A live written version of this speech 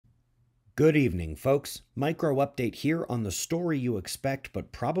Good evening, folks. Micro update here on the story you expect,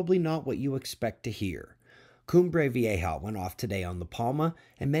 but probably not what you expect to hear. Cumbre Vieja went off today on the Palma,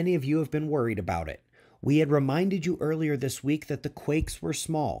 and many of you have been worried about it. We had reminded you earlier this week that the quakes were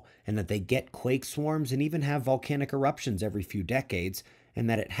small, and that they get quake swarms and even have volcanic eruptions every few decades, and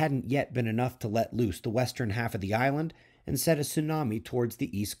that it hadn't yet been enough to let loose the western half of the island and set a tsunami towards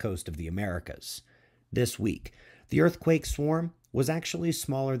the east coast of the Americas. This week, the earthquake swarm was actually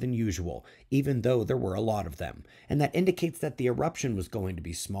smaller than usual, even though there were a lot of them, and that indicates that the eruption was going to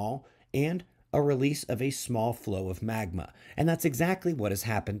be small and a release of a small flow of magma. And that's exactly what has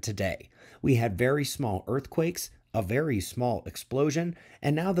happened today. We had very small earthquakes, a very small explosion,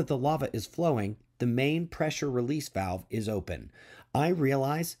 and now that the lava is flowing, the main pressure release valve is open. I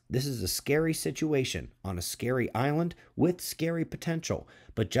realize this is a scary situation on a scary island with scary potential,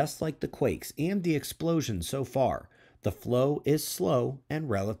 but just like the quakes and the explosions so far, the flow is slow and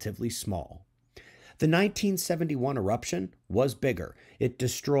relatively small. The 1971 eruption was bigger. It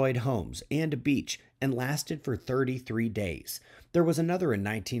destroyed homes and a beach and lasted for 33 days. There was another in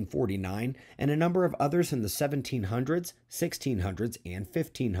 1949 and a number of others in the 1700s, 1600s, and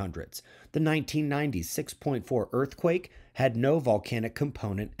 1500s. The 1990 6.4 earthquake had no volcanic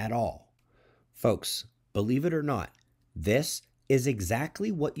component at all. Folks, believe it or not, this is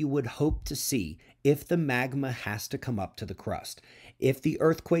exactly what you would hope to see if the magma has to come up to the crust. If the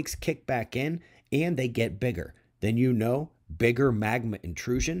earthquakes kick back in and they get bigger, then you know bigger magma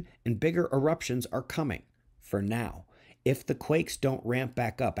intrusion and bigger eruptions are coming. For now, if the quakes don't ramp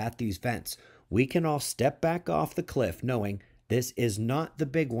back up at these vents, we can all step back off the cliff knowing this is not the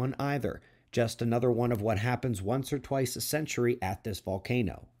big one either, just another one of what happens once or twice a century at this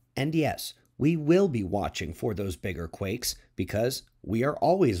volcano. And yes, we will be watching for those bigger quakes because we are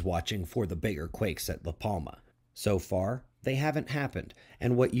always watching for the bigger quakes at La Palma. So far, they haven't happened,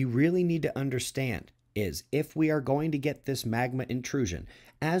 and what you really need to understand is if we are going to get this magma intrusion,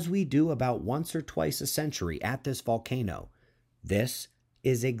 as we do about once or twice a century at this volcano, this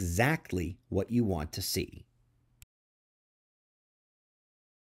is exactly what you want to see.